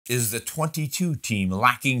Is the 22 team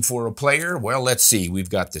lacking for a player? Well, let's see. We've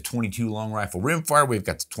got the 22 long rifle rimfire. We've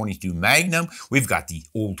got the 22 Magnum. We've got the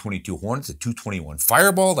old 22 Hornets, the 221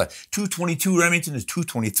 Fireball, the 222 Remington, the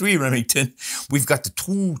 223 Remington. We've got the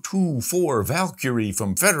 224 Valkyrie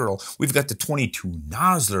from Federal. We've got the 22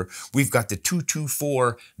 Nosler. We've got the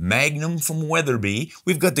 224 Magnum from Weatherby.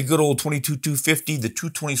 We've got the good old 22 250, the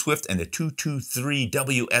 220 Swift, and the 223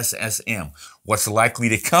 WSSM. What's likely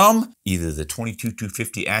to come? Either the 22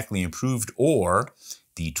 250 Ackley Improved or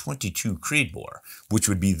the 22 Creedmoor, which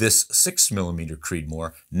would be this 6mm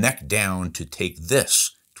Creedmoor neck down to take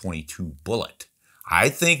this 22 bullet. I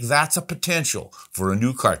think that's a potential for a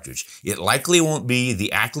new cartridge. It likely won't be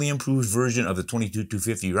the Ackley Improved version of the 22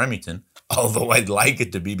 250 Remington, although I'd like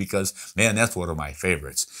it to be because, man, that's one of my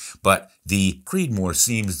favorites. But the Creedmoor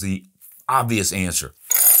seems the obvious answer.